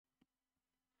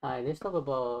Hi, let's talk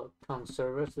about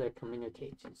servers that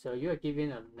communicate. So you are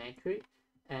given a metric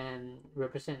and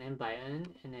represent n by n,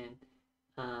 and then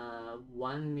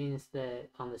 1 means that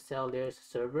on the cell there's a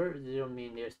server, 0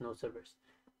 means there's no servers.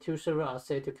 Two servers are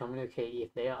said to communicate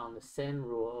if they are on the same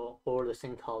row or the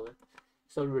same column.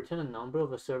 So return a number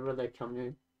of a server that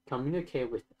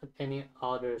communicate with any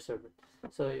other server.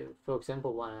 So for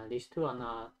example, these two are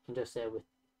not intersect with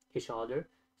each other.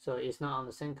 So it's not on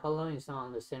the same column, it's not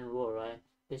on the same row, right?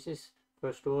 This is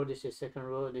first row, this is second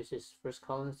row, this is first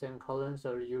column, second column,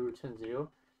 so you return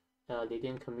 0. They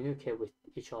didn't communicate with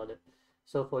each other.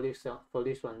 So for this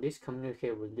one, this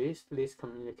communicate with this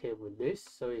communicate with this,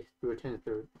 so it returns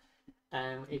 3.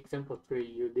 And example 3,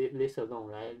 you leave this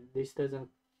alone, right? This doesn't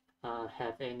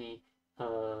have any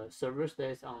servers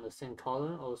that's on the same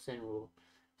column or same row.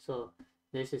 So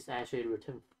this is actually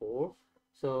return 4.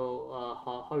 So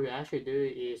how you actually do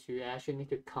it is you actually need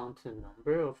to count the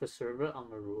number of a server on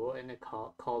the row and the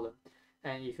column.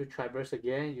 And if you traverse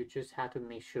again, you just have to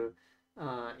make sure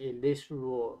if this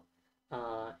row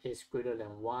is greater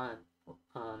than 1.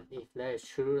 If that is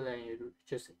true, then you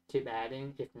just keep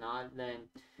adding. If not, then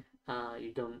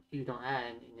you don't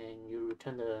add, and then you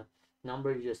return the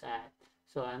number you just add.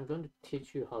 So I'm going to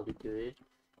teach you how to do it.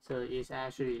 So it's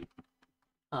actually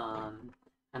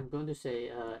I'm going to say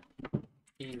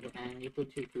in the n equal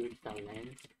to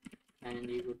group.length and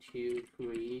equal to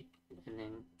 3 and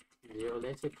then 0,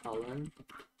 let's say column.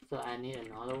 So I need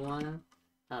another one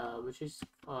which is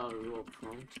row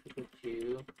count equal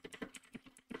to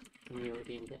new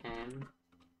int m,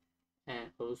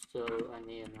 and also I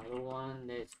need another one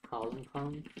that's column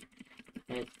count,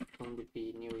 that's going to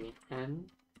be new int n.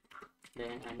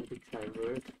 Then I need to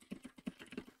traverse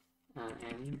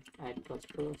n add plus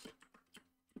plus.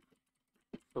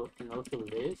 So, and also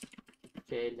this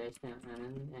j less than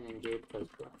n and then j plus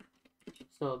plus.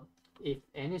 So if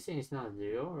anything is not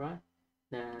 0, right,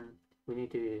 then we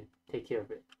need to take care of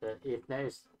it. But if that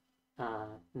is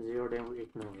 0, then we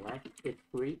ignore, right? If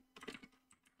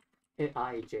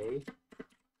ij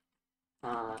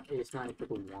is not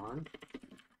equal to 1,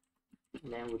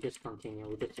 then we just continue,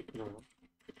 we just ignore.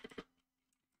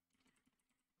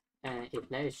 And if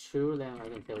that is true, then I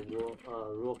can say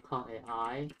row count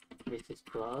ai, this is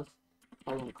plus,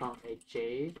 column count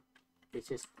aj,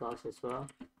 this is plus as well.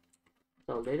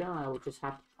 So later on, I will just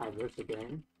have to traverse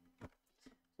again.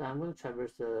 So I'm going to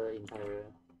traverse the entire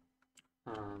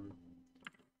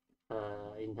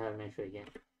entire measure again.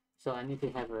 So I need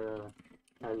to have a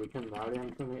return value. I'm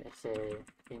going to say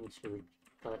into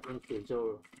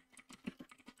result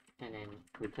and then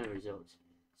return results.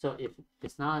 So if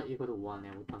it's not equal to 1,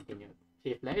 then we continue.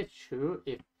 If that is true,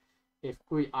 if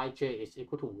grid ij is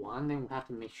equal to 1, then we have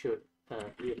to make sure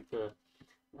if the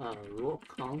row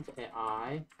count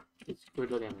ai is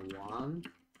greater than 1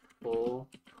 or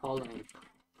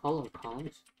column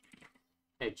count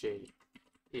aj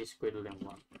is greater than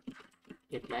 1.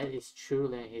 If that is true,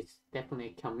 then it's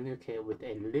definitely communicate with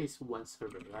at least one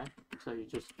server, right? So you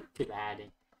just keep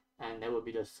adding, and that will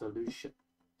be the solution.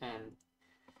 And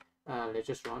let's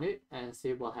just run it and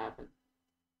see what happens.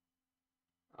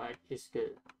 Alright, it's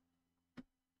good.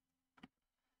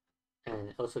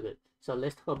 And also good. So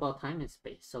let's talk about time and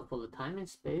space. So for the time and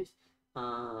space,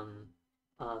 time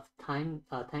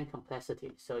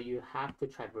complexity. So you have to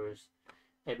traverse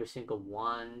every single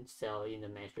one cell in the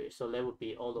matrix. So that would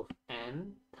be all of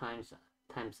m times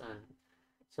n.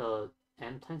 So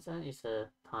m times n is a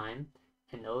time,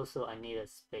 and also I need a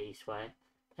space, right?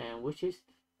 And which is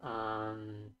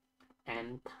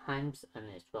n times n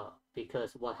as well,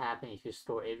 because what happens if you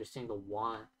store every single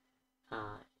one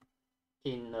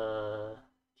in the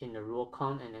row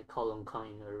count and then column count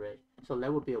in the array? So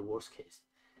that would be a worst case,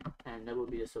 and that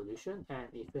would be the solution. And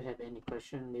if you have any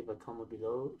question, leave a comment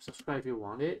below, subscribe if you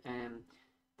want it, and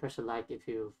press a like if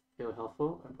you feel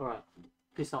helpful. All right,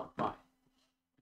 peace out, bye.